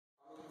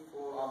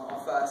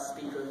first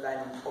speaker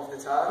event of the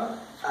term.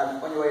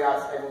 On your way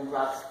out, everyone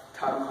grabs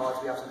term cards.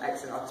 We have some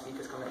excellent other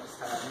speakers coming up this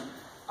term.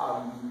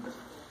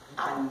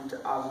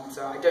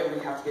 So I don't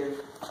really have to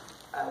give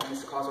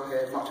Mr. Carswell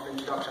here much of an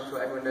introduction. I'm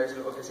sure everyone knows a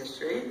lot of his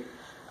history.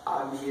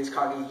 He is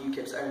currently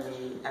Ukip's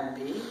only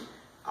MP.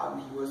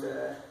 He was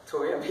a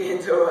Tory MP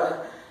until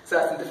a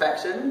certain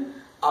defection.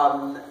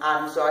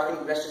 And so I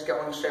think let's just get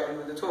on straight on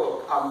with the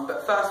talk.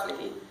 But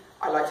firstly,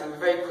 I'd like to do a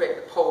very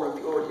quick poll of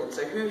the audience.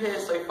 So who here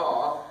so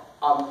far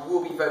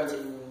will be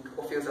voting,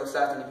 or feels they'll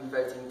certainly be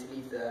voting to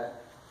leave the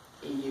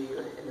EU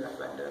in the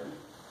referendum?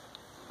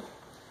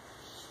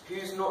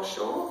 Who's not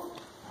sure?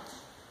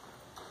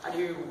 And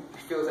who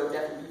feels they'll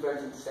definitely be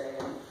voting to stay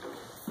in?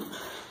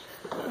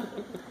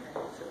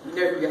 You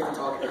know who you have to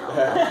target now.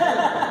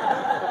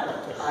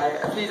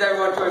 Please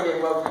everyone join me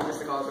in welcoming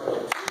Mr.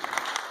 Carswell.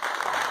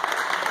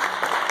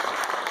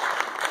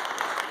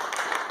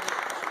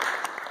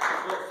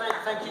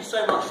 Thank you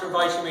so much for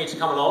inviting me to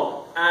come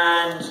along,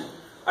 and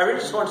I really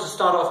just wanted to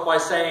start off by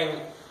saying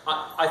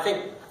I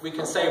think we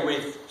can say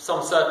with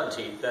some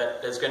certainty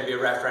that there's going to be a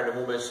referendum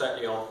almost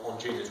certainly on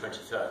June the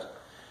 23rd.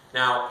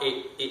 Now,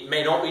 it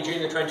may not be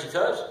June the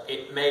 23rd,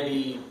 it may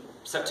be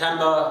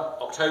September,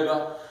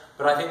 October,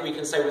 but I think we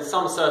can say with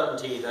some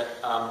certainty that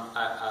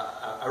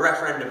a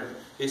referendum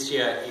this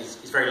year is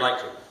very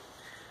likely.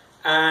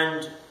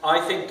 And I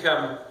think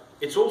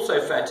it's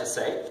also fair to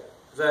say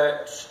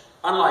that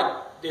unlike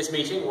this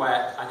meeting,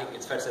 where I think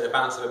it's fair to say the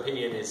balance of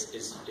opinion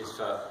is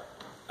for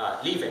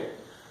leaving,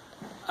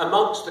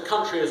 amongst the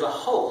country as a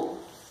whole,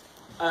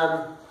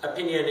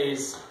 opinion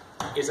is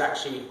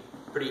actually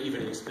pretty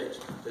evenly split.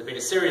 There's been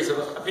a series of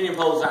opinion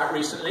polls out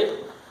recently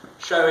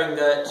showing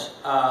that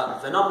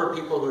the number of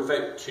people who would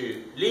vote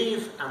to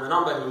leave and the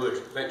number who would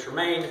vote to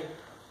remain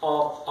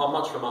are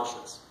much for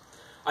muchness.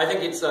 I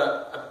think it's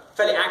a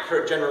fairly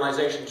accurate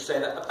generalisation to say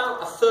that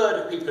about a third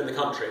of people in the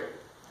country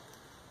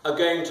are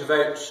going to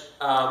vote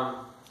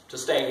to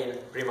stay in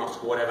pretty much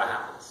whatever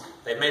happens.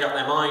 They've made up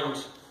their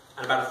mind,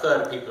 and about a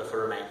third of people are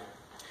for remain.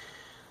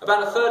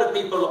 About a third of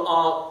people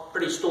are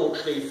pretty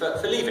staunchly for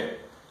leaving,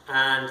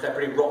 and they're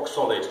pretty rock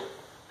solid.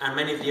 And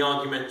many of the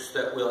arguments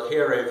that we'll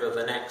hear over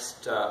the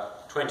next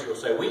 20 or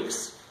so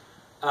weeks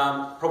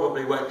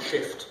probably won't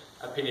shift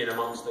opinion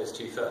amongst those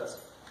two-thirds.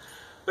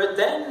 But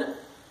then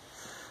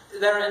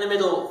there are in the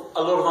middle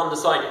a lot of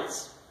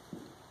undecideds.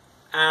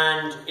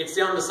 And it's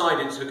the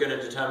undecideds who are going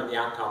to determine the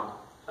outcome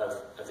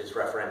of this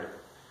referendum.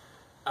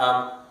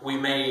 We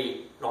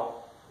may not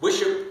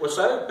wish it were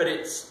so, but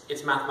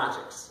it's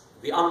mathematics.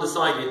 The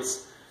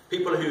undecideds,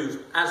 people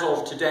who've, as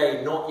of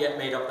today, not yet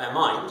made up their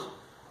mind,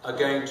 are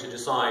going to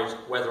decide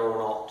whether or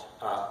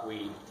not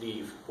we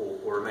leave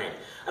or remain.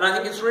 And I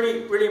think it's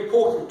really, really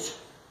important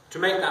to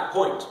make that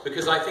point,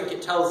 because I think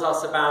it tells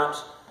us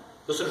about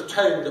the sort of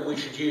tone that we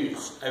should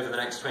use over the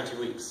next 20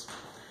 weeks.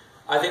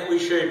 I think we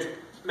should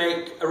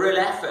make a real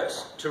effort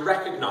to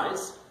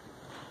recognise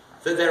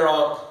that there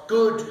are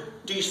good,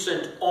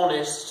 decent,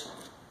 honest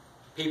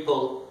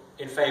people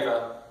in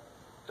favour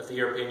of the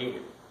European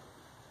Union.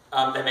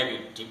 They may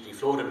be deeply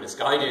flawed and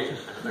misguided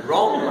and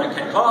wrong, like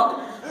Ken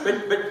Park,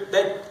 but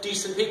they're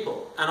decent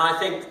people. And I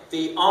think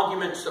the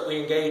arguments that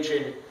we engage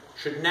in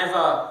should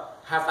never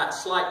have that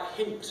slight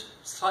hint,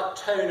 slight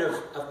tone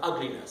of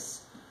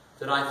ugliness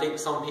that I think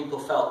some people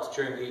felt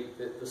during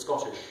the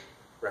Scottish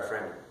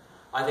referendum.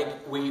 I think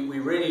we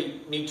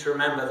really need to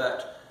remember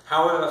that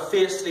however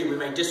fiercely we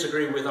may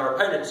disagree with our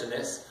opponents in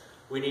this,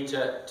 we need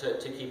to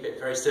keep it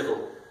very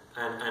civil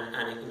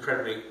and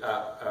incredibly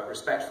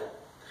respectful.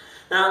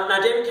 Now,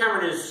 David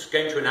Cameron is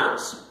going to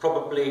announce,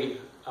 probably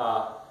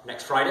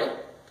next Friday,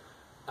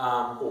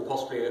 or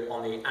possibly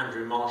on the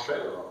Andrew Marr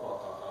show,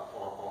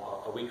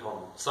 or a week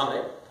on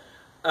Sunday,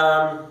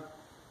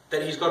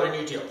 that he's got a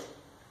new deal.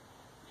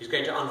 He's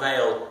going to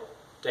unveil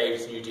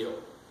Dave's new deal.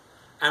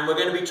 And we're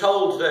going to be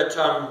told that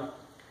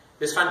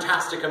this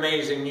fantastic,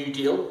 amazing new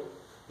deal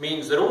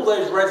means that all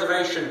those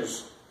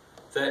reservations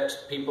that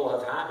people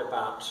have had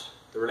about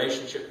the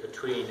relationship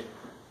between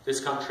this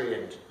country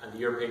and the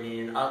European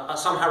Union are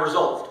somehow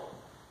resolved.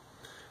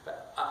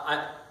 But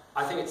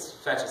I think it's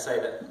fair to say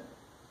that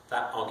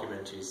that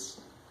argument is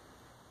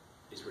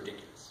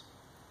ridiculous.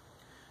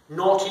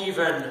 Not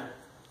even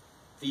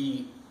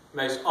the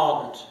most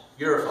ardent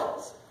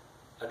Europhiles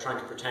are trying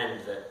to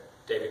pretend that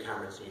David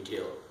Cameron's new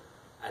deal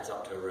adds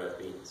up to a row of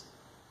beans.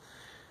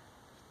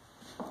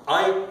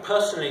 I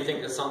personally think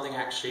there's something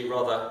actually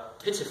rather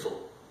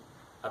pitiful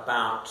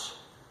about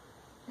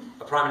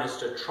a Prime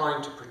Minister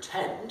trying to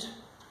pretend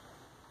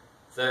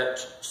that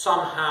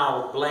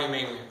somehow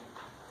blaming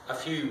a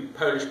few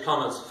Polish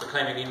plumbers for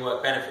claiming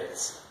in-work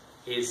benefits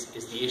is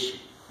the issue.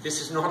 This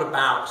is not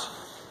about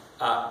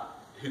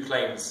who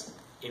claims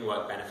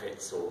in-work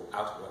benefits or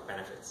out-of-work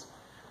benefits.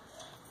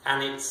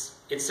 And it's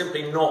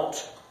simply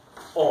not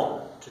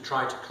on to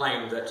try to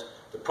claim that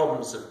the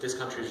problems of this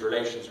country's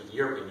relations with the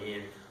European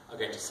Union are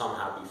going to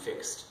somehow be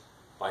fixed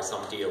by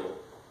some deal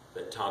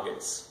that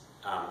targets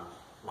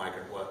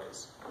migrant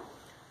workers.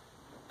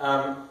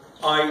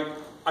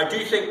 I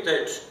do think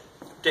that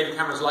David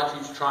Cameron's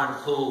likely to try and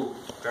pull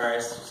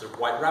various sort of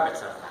white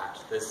rabbits out of the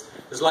hat.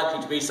 There's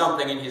likely to be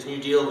something in his New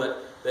Deal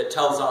that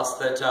tells us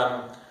that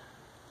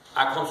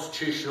our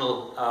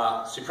constitutional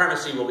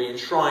supremacy will be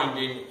enshrined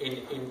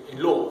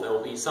in law. There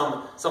will be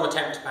some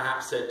attempt,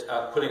 perhaps,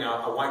 at pulling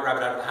a white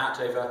rabbit out of the hat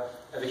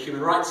over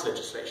human rights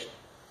legislation.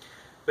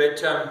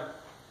 But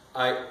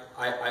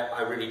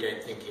I really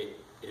don't think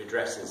it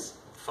addresses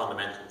the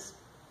fundamentals.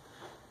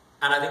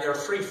 And I think there are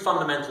three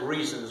fundamental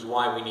reasons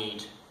why we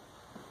need,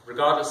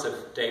 regardless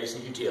of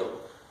Dave's New Deal,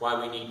 why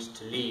we need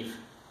to leave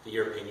the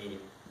European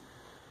Union.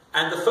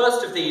 And the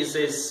first of these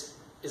is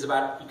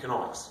about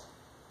economics.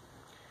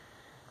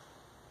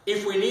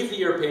 If we leave the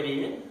European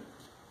Union,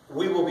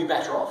 we will be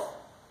better off.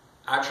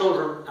 Our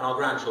children and our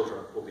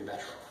grandchildren will be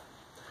better off.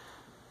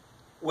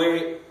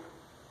 We're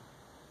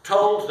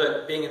told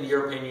that being in the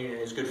European Union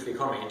is good for the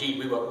economy. Indeed,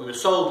 we were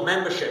sold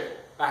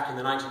membership back in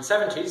the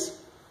 1970s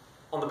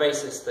on the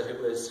basis that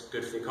it was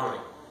good for the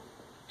economy.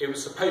 It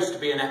was supposed to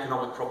be an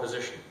economic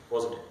proposition,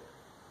 wasn't it?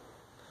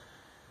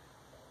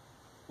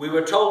 We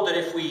were told that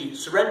if we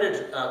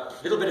surrendered a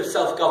little bit of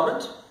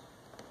self-government,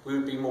 we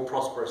would be more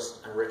prosperous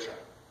and richer.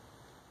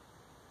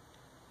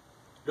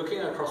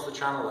 Looking across the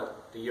channel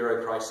at the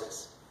Euro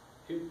crisis,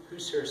 who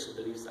seriously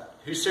believes that?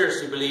 Who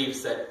seriously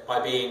believes that by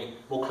being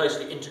more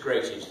closely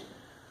integrated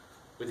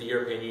with the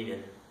European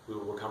Union, we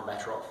will become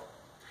better off?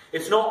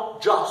 It's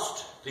not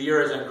just the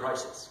Eurozone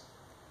crisis,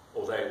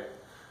 although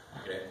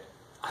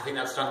I think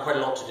that's done quite a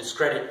lot to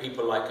discredit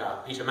people like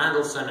Peter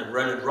Mandelson and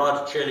Roland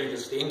Rudd,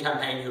 cheerleaders for the In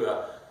campaign, who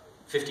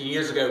 15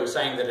 years ago were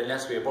saying that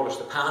unless we abolished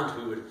the pound,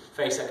 we would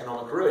face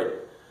economic ruin.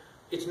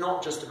 It's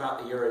not just about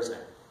the Eurozone.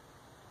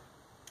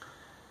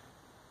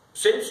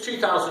 Since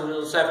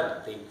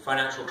 2007, the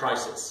financial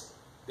crisis,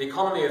 the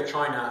economy of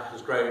China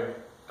has grown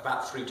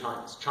about 3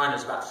 times.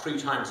 China's about 3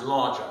 times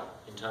larger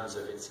in terms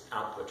of its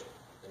output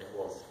than it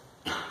was.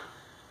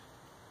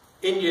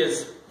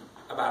 India's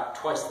about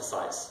twice the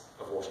size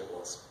of what it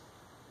was.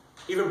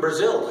 Even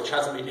Brazil, which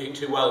hasn't been doing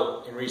too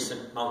well in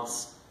recent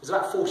months, is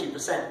about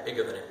 40%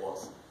 bigger than it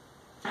was.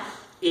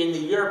 In the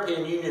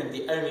European Union,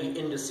 the only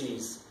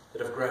indices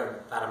that have grown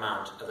that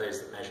amount are those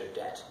that measure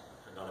debt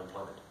and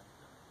unemployment.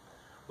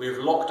 We have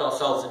locked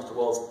ourselves into the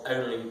world's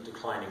only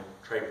declining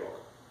trade bloc.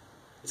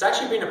 It's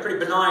actually been a pretty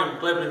benign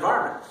global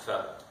environment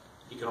for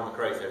economic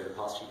growth over the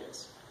past few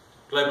years.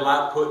 Global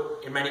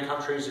output in many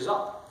countries is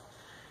up.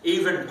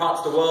 Even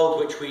parts of the world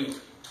which we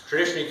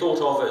traditionally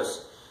thought of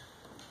as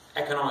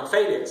economic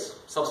failures,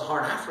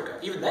 sub-Saharan Africa,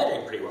 even they're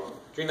doing pretty well.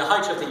 During the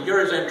height of the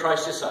Eurozone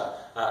crisis,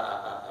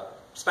 a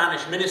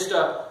Spanish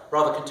minister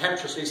rather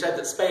contemptuously said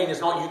that Spain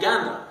is not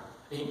Uganda.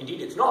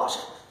 Indeed, it's not.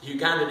 The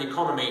Ugandan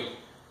economy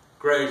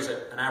grows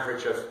at an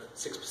average of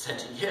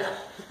 6% a year.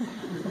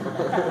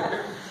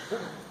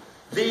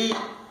 The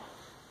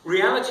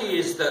reality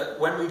is that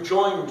when we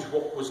joined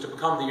what was to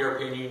become the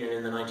European Union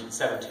in the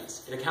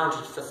 1970s, it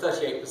accounted for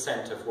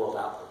 38% of world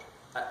output.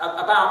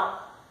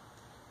 About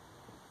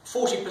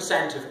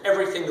 40% of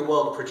everything the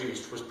world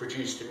produced was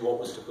produced in what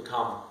was to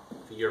become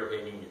the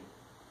European Union.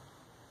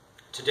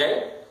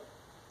 Today,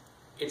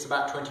 it's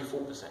about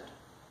 24%.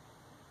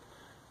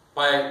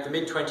 By the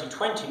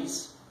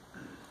mid-2020s,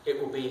 it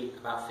will be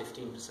about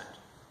 15%.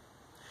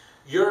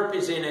 Europe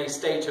is in a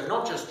state of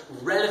not just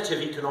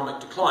relative economic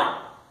decline.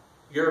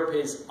 Europe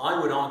is, I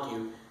would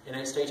argue, in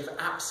a state of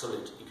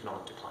absolute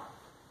economic decline.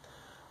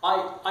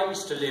 I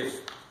used to live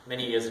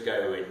many years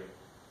ago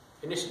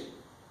in Italy.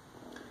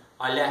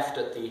 I left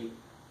at the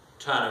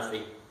turn of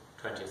the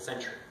 20th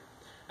century.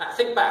 Now,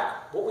 think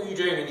back. What were you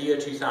doing in the year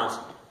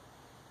 2000?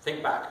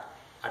 Think back.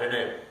 I don't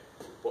know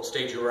what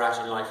stage you were at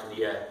in life in the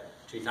year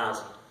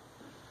 2000.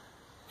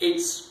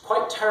 It's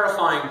quite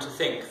terrifying to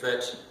think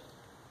that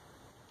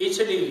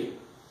Italy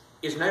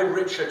is no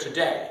richer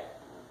today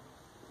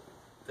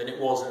than it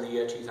was in the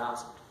year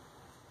 2000.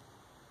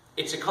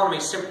 Its economy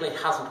simply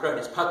hasn't grown.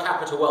 Its per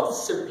capita wealth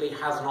simply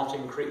has not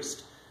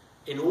increased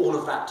in all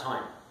of that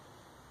time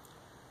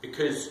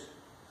because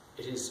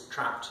it is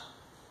trapped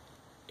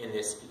in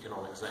this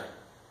economic zone.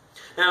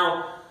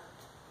 Now,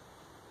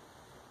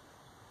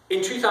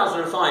 in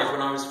 2005,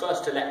 when I was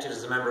first elected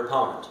as a Member of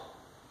Parliament,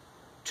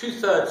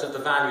 2/3 of the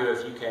value of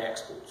UK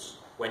exports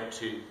went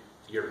to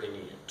the European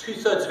Union.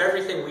 2/3 of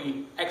everything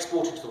we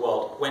exported to the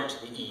world went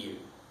to the EU.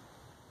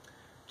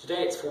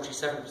 Today it's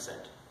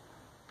 47%.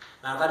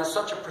 Now that is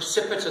such a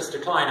precipitous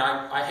decline,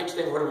 I hate to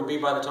think what it will be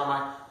by the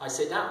time I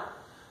sit down.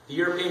 The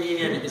European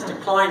Union is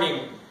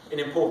declining in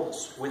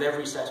importance with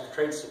every set of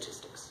trade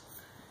statistics.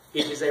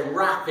 It is a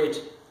rapid,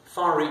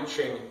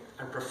 far-reaching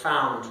and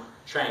profound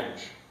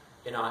change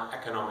in our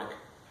economic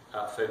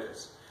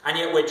focus. And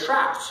yet we're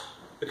trapped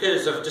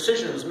because of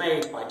decisions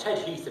made by Ted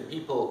Heath and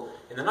people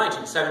in the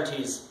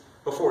 1970s,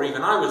 before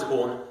even I was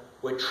born.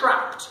 We're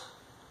trapped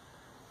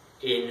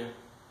in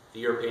the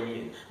European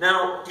Union.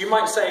 Now, you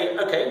might say,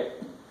 okay,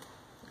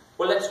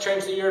 well, let's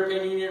change the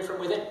European Union from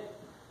within.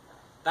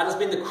 That has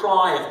been the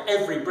cry of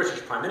every British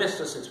Prime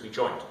Minister since we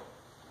joined.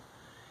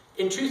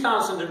 In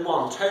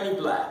 2001, Tony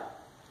Blair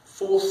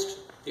forced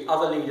the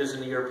other leaders in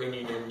the European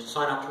Union to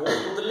sign up to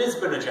what's called the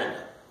Lisbon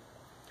Agenda.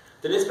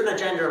 The Lisbon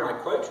Agenda, and I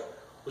quote,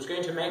 was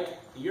going to make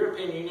the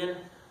European Union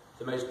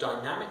the most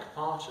dynamic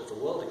part of the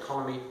world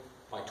economy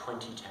by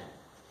 2010.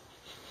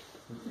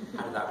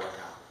 How did that work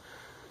out?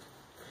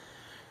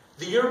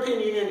 The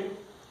European Union,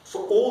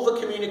 for all the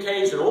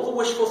communiques and all the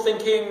wishful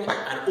thinking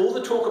and all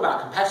the talk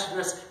about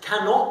competitiveness,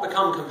 cannot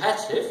become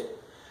competitive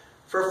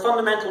for a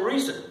fundamental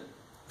reason.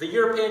 The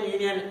European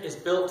Union is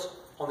built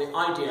on the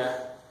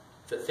idea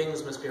that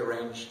things must be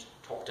arranged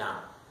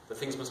top-down, that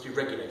things must be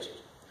regulated.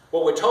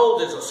 What we're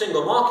told is a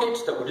single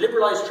market that would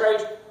liberalise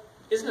trade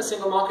isn't a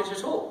single market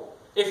at all.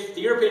 If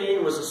the European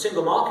Union was a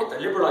single market that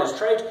liberalised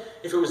trade,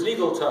 if it was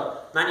legal to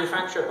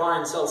manufacture, buy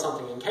and sell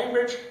something in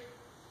Cambridge,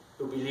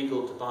 it would be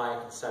legal to buy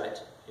and sell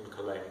it in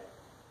Cologne.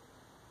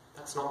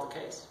 That's not the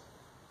case.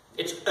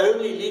 It's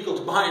only legal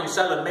to buy and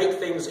sell and make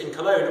things in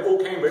Cologne or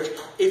Cambridge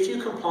if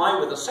you comply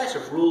with a set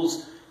of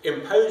rules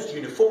imposed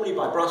uniformly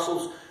by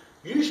Brussels,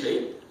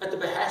 usually at the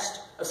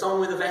behest of someone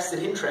with a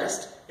vested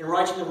interest in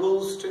writing the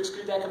rules to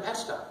exclude their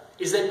competitor.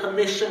 It is a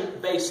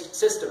permission-based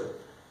system.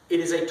 It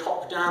is a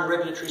top-down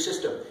regulatory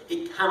system.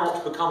 It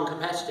cannot become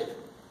competitive.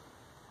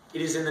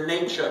 It is in the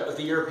nature of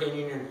the European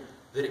Union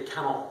that it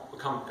cannot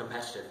become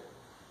competitive.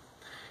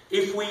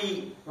 If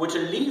we were to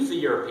leave the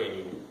European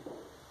Union,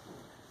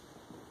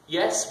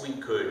 yes, we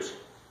could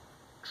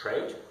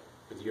trade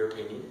with the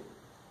European Union.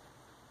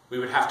 We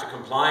would have to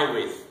comply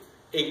with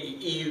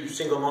EU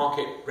single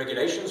market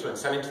regulations when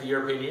selling to the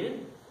European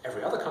Union.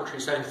 Every other country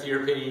selling to the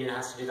European Union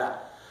has to do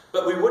that.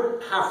 But we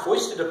wouldn't have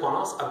foisted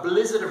upon us a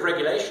blizzard of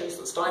regulations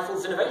that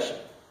stifles innovation.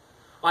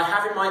 I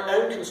have in my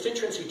own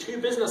constituency 2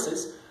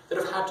 businesses that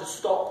have had to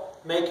stop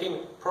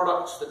making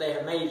products that they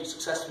have made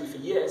successfully for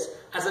years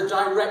as a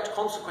direct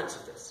consequence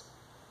of this.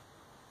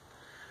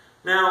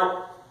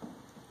 Now,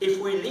 if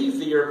we leave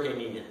the European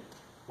Union,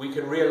 we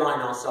can realign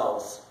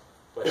ourselves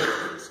where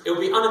it is. It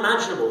would be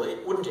unimaginable,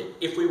 wouldn't it,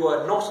 if we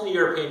were not in the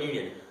European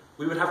Union.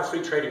 We would have a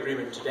free trade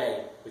agreement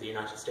today with the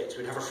United States.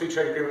 We'd have a free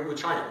trade agreement with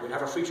China. We'd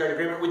have a free trade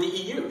agreement with the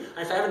EU.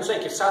 And for heaven's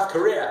sake, if South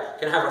Korea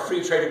can have a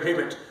free trade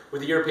agreement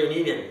with the European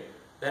Union,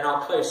 then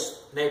our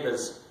close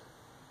neighbours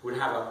would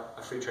have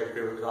a free trade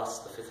agreement with us,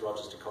 the 5th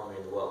largest economy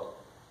in the world.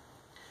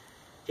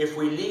 If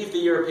we leave the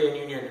European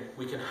Union,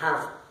 we can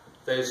have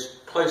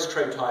those close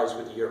trade ties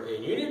with the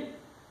European Union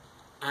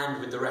and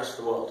with the rest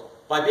of the world.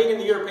 By being in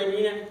the European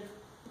Union,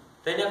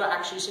 they never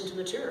actually seem to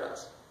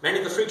materialise. Many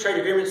of the free trade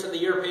agreements that the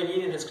European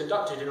Union has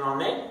conducted in our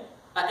name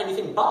are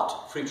anything but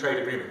free trade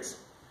agreements.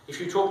 If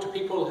you talk to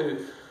people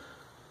who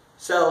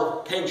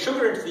sell cane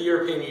sugar into the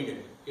European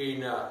Union,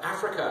 in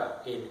Africa,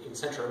 in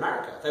Central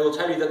America, they will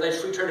tell you that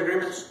those free trade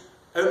agreements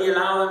only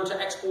allow them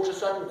to export a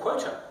certain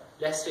quota,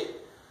 lest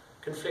it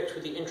conflict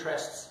with the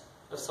interests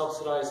of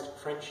subsidised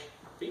French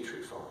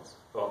beetroot farmers,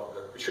 well,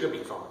 sugar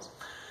beet farmers.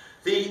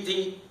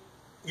 The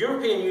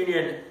European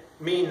Union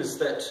means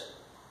that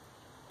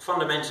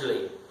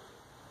fundamentally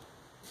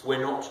we're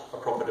not a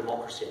proper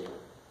democracy anymore.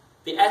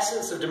 The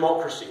essence of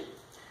democracy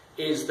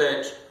is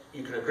that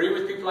you can agree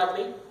with people like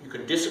me, you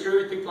can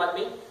disagree with people like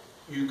me,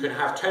 you can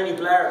have Tony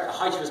Blair at the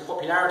height of his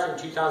popularity in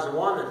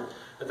 2001 and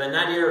at the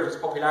nadir of his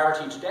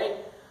popularity today.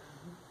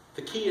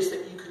 The key is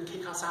that you can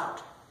kick us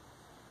out.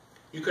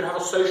 You could have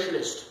a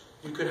socialist,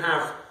 you could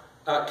have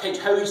Kate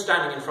Hoey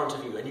standing in front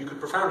of you and you could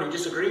profoundly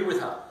disagree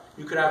with her.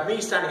 You could have me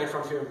standing in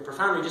front of you and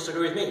profoundly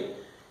disagree with me.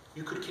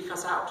 You could kick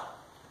us out.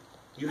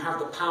 You have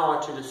the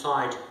power to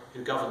decide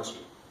who governs you.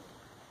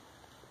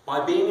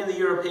 By being in the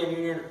European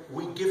Union,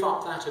 we give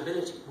up that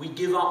ability. We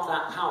give up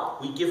that power.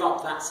 We give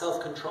up that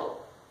self-control.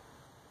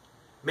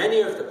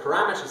 Many of the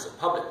parameters of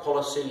public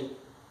policy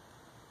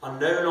are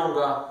no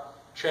longer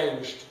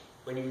changed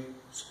when you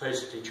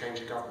supposedly change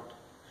a government.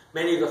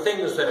 Many of the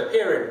things that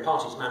appear in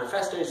parties'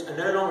 manifestos are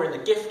no longer in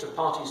the gift of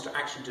parties to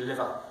actually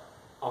deliver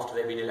after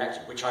they've been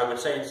elected, which I would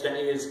say,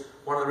 incidentally, is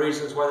one of the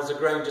reasons why there's a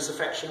growing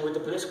disaffection with the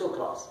political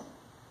class.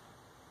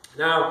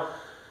 Now,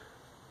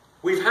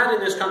 we've had in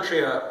this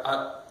country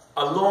a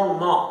long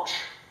march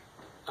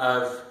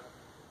of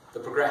the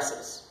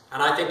progressives,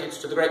 and I think it's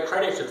to the great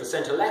credit of the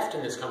centre-left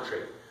in this country.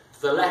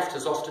 The left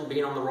has often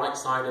been on the right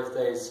side of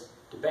those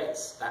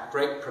debates, that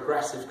great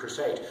progressive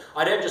crusade.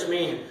 I don't just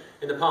mean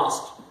in the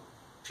past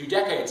few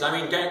decades, I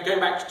mean going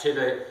back to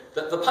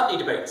the Putney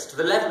debates, to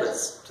the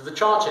Levellers, to the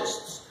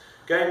Chartists,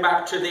 going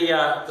back to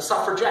the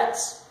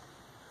suffragettes.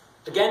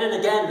 Again and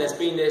again there's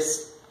been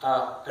this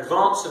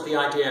advance of the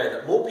idea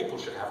that more people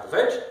should have the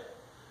vote,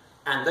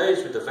 and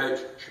those with the vote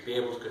should be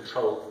able to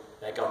control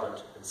their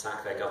government and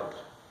sack their government.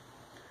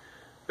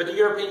 But the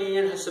European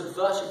Union has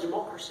subverted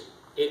democracy.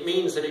 It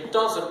means that it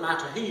doesn't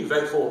matter who you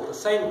vote for, the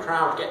same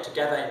crowd get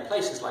together in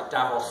places like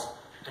Davos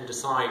and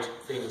decide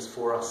things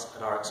for us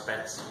at our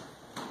expense.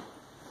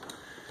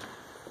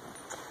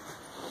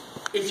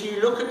 If you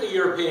look at the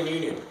European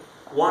Union,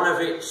 one of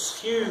its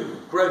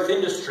few growth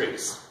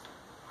industries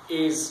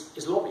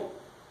is lobbying.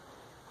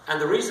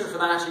 And the reason for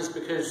that is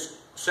because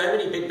so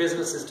many big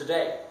businesses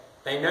today,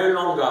 they no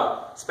longer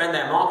spend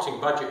their marketing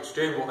budgets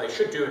doing what they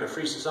should do in a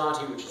free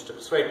society, which is to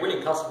persuade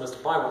willing customers to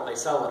buy what they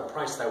sell at a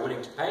price they're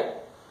willing to pay.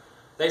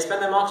 They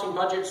spend their marketing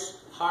budgets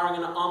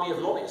hiring an army of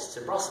lobbyists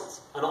in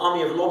Brussels, an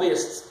army of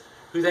lobbyists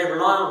who they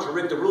rely on to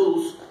rig the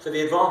rules for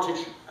the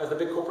advantage of the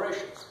big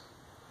corporations.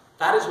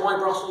 That is why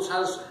Brussels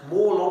has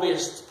more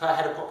lobbyists per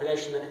head of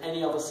population than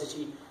any other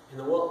city in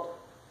the world.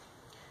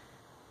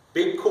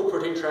 Big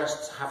corporate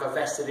interests have a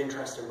vested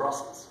interest in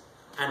Brussels.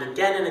 And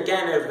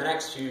again over the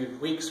next few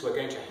weeks we're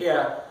going to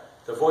hear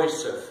the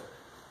voice of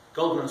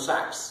Goldman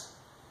Sachs,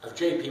 of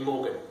JP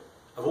Morgan,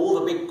 of all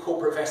the big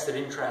corporate vested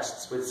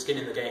interests with skin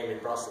in the game in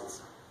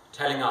Brussels,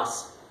 telling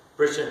us,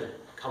 Britain,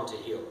 come to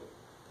heel.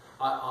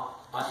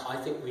 I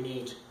think we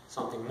need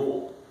something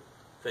more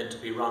than to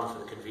be run for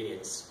the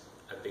convenience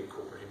of big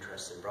corporate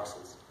interests in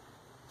Brussels.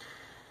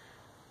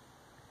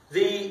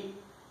 The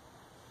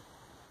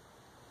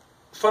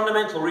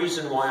fundamental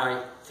reason why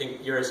I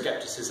think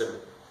Euroscepticism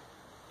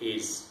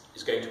is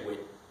going to win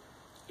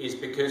is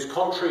because,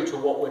 contrary to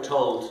what we're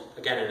told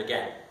again and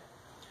again,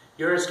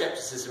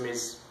 Euroscepticism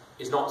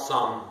is not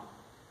some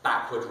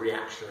backward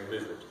reactionary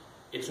movement.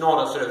 It's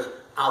not a sort of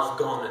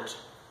Afghan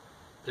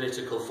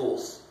political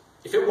force.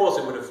 If it was,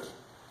 it would have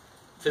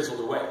fizzled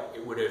away.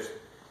 It would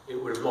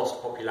have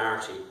lost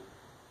popularity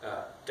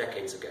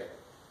decades ago.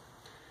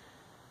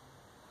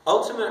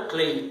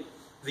 Ultimately,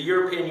 the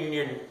European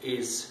Union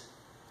is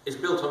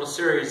built on a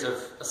series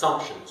of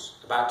assumptions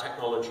about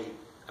technology,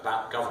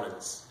 about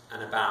governance,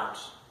 and about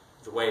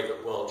the way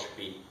that the world should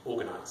be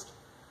organised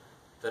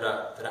that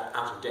are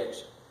out of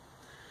date.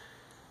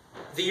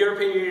 The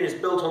European Union is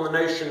built on the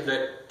notion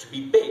that to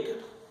be big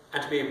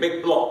and to be a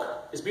big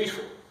bloc is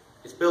beautiful.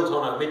 It's built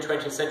on a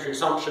mid-20th century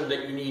assumption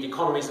that you need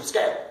economies of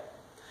scale.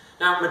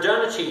 Now,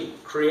 modernity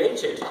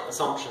created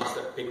assumptions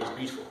that big was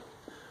beautiful.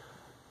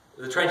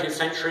 The 20th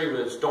century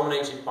was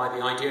dominated by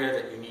the idea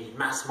that you needed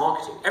mass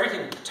marketing.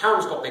 Everything,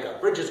 towns got bigger,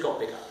 bridges got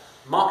bigger,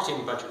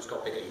 marketing budgets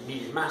got bigger. You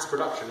needed mass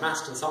production,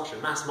 mass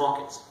consumption, mass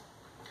markets.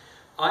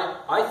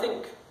 I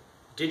think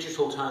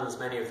digital turns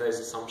many of those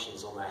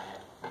assumptions on their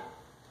head.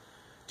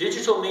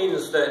 Digital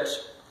means that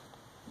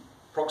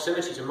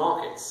proximity to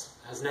markets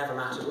has never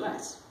mattered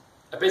less.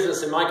 A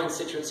business in my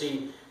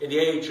constituency, in the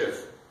age of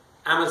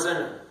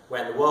Amazon,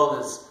 where the world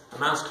is a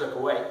mouse click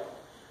away,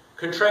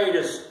 can trade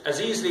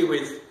as easily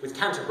with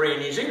Canterbury in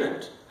New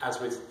Zealand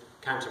as with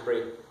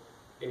Canterbury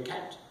in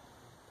Kent.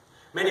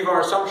 Many of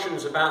our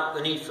assumptions about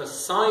the need for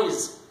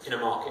size in a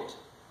market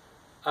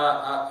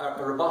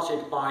are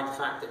rebutted by the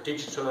fact that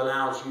digital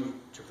allows you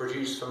to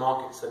produce for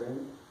markets that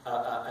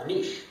are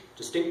niche,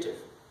 distinctive,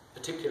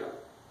 particular,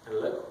 and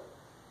local.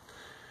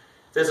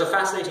 There's a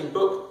fascinating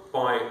book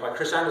by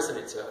Chris Anderson.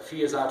 It's a few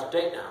years out of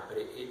date now, but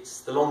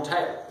it's The Long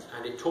Tail,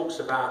 and it talks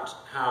about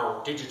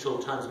how digital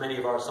turns many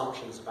of our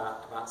assumptions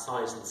about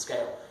size and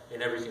scale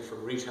in everything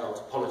from retail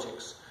to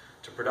politics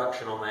to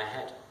production on their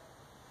head.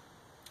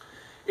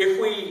 If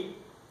we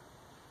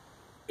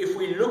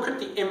look at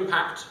the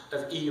impact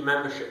of EU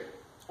membership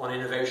on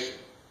innovation,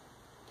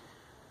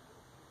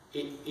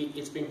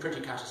 it's been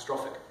pretty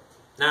catastrophic.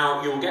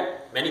 Now, you'll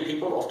get many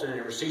people, often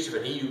in receipt of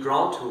an EU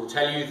grant, who will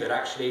tell you that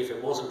actually if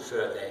it wasn't for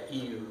their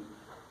EU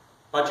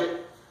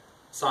budget,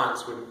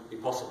 science wouldn't be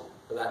possible.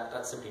 But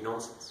that's simply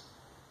nonsense.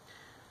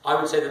 I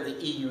would say that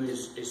the EU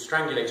is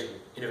strangulating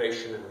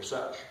innovation and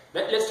research.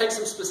 Let's take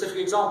some specific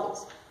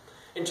examples.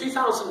 In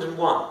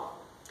 2001,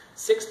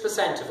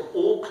 6% of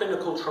all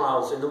clinical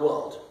trials in the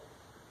world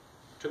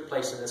took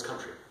place in this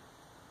country.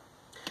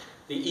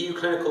 The EU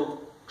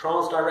Clinical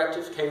Trials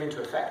Directive came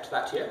into effect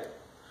that year.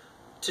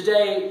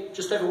 Today,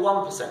 just over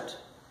 1%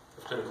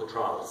 of clinical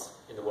trials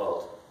in the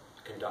world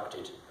are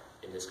conducted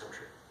in this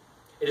country.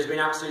 It has been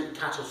absolutely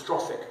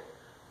catastrophic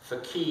for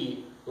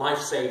key,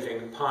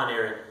 life-saving,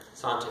 pioneering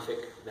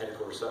scientific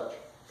medical research.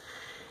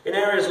 In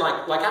areas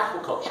like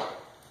aquaculture,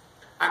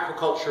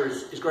 aquaculture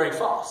is growing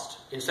fast.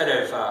 Instead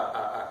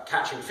of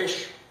catching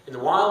fish in the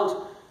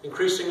wild,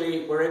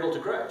 increasingly we're able to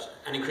grow it.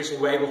 And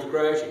increasingly we're able to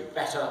grow it in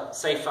better,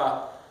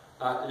 safer,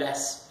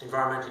 less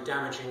environmentally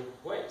damaging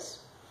ways.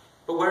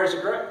 But where is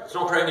it growing? It's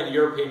not growing in the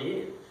European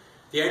Union.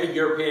 The only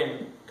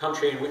European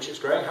country in which it's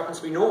growing happens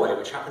to be Norway,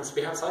 which happens to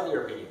be outside the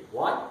European Union.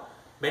 Why?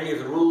 Many of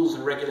the rules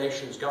and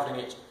regulations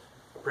governing it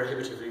are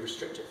prohibitively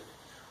restrictive.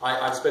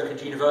 I've spoken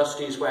to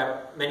universities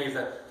where many of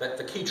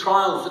the key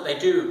trials that they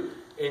do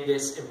in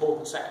this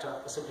important sector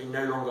are simply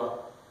no longer,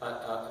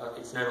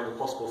 it's no longer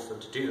possible for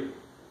them to do them.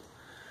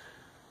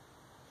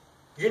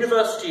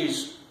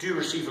 Universities do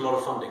receive a lot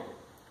of funding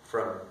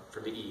from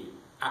the EU,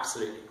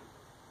 absolutely.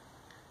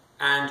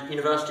 And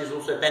universities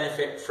also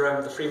benefit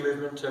from the free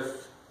movement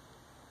of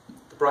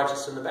the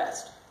brightest and the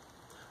best.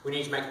 We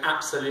need to make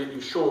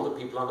absolutely sure that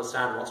people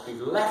understand once we've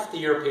left the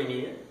European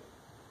Union,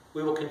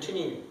 we will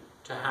continue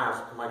to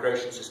have a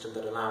migration system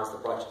that allows the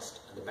brightest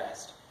and the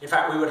best. In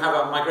fact, we would have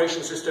a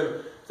migration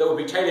system that would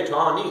be tailored to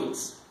our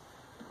needs.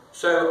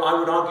 So I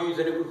would argue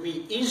that it would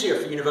be easier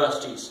for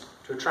universities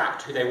to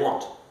attract who they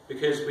want,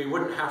 because we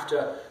wouldn't have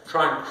to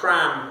try and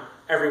cram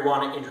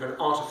everyone into an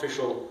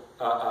artificial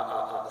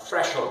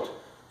threshold,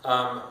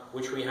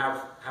 which we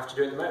have to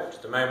do at the moment.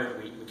 At the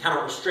moment, we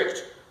cannot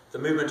restrict the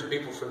movement of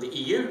people from the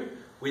EU.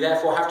 We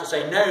therefore have to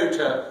say no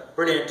to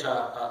brilliant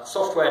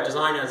software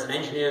designers and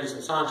engineers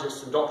and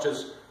scientists and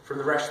doctors from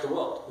the rest of the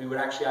world. We would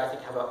actually, I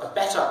think, have a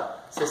better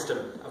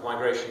system of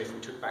migration if we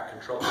took back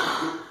control.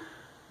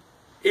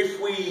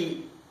 If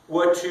we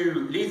were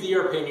to leave the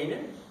European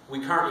Union, we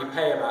currently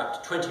pay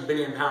about £20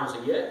 billion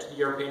a year to the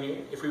European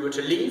Union. If we were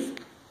to leave,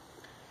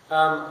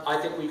 I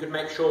think we could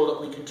make sure that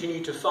we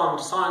continue to fund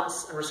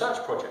science and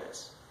research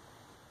projects.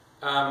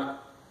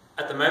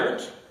 At the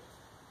moment,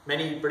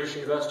 many British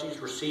universities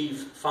receive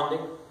funding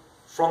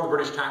from the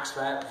British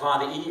taxpayer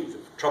via the EU. The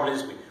trouble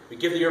is, we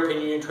give the European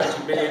Union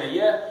 £20 billion a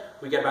year,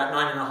 we get about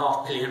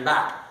 £9.5 billion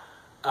back.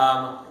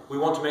 We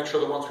want to make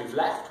sure that once we've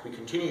left, we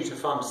continue to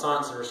fund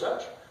science and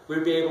research. We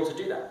would be able to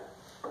do that.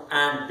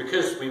 And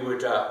because we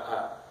would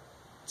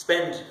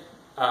spend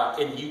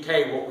in the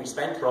UK what we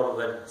spent, rather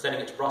than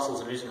sending it to Brussels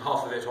and losing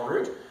half of it en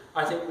route,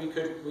 I think we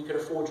could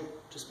afford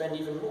to spend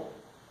even more.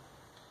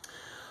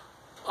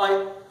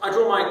 I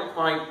draw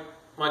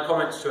my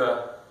comments to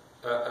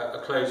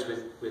a close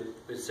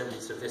with simply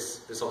sort of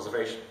this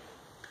observation.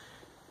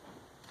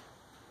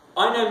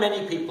 I know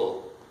many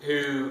people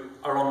who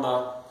are on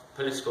the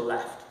political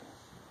left.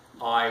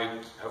 I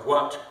have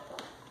worked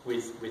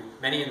with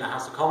many in the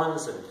House of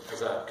Commons, and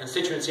as a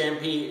constituency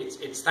MP,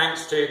 it's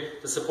thanks to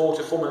the support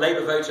of former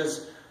Labour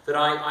voters that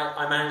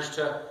I managed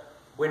to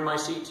win my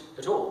seat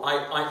at all.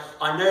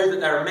 I know that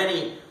there are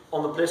many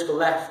on the political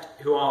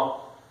left who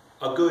are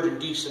good and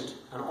decent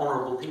and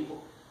honourable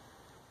people.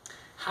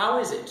 How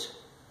is it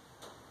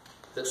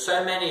that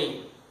so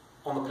many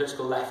on the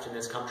political left in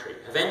this country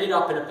have ended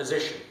up in a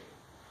position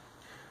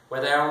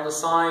where they are on the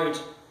side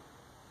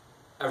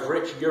of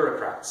rich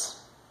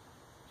bureaucrats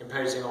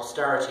imposing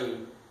austerity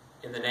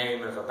in the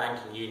name of a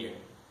banking union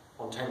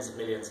on tens of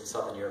millions of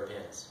southern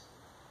Europeans?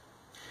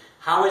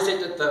 How is it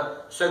that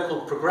the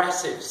so-called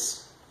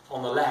progressives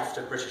on the left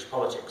of British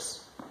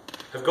politics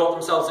have got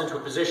themselves into a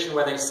position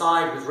where they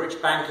side with rich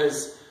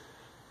bankers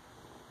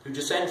who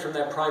descend from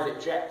their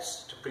private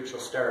jets to preach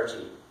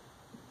austerity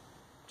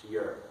to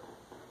Europe?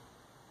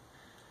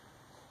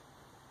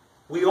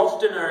 We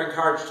often are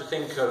encouraged to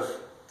think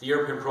of the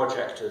European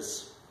project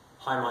as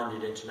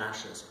high-minded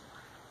internationalism.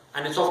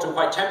 And it's often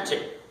quite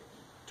tempting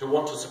to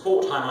want to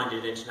support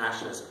high-minded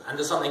internationalism. And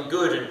there's something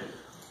good and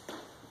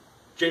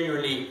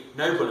genuinely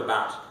noble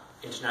about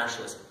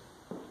internationalism.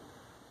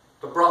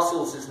 But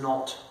Brussels is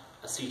not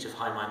a seat of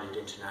high-minded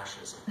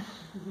internationalism.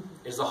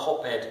 It is a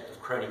hotbed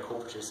of crony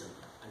corporatism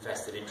and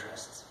vested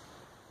interests.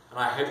 And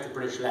I hope the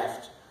British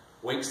left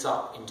wakes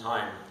up in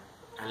time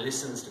and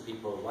listens to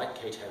people like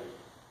Kate Hoey,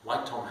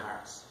 like Tom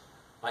Harris,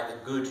 like the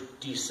good,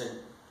 decent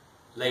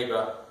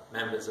Labour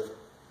members of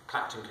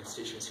Clacton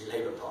constituency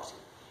Labour Party.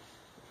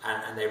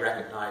 And they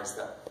recognise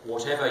that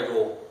whatever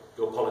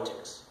your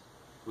politics,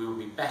 we will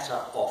be better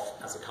off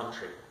as a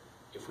country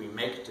if we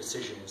make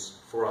decisions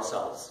for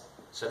ourselves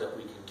so that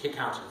we can kick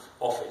out of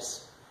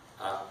office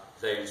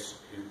those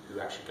who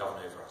actually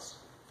govern over us.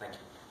 Thank you.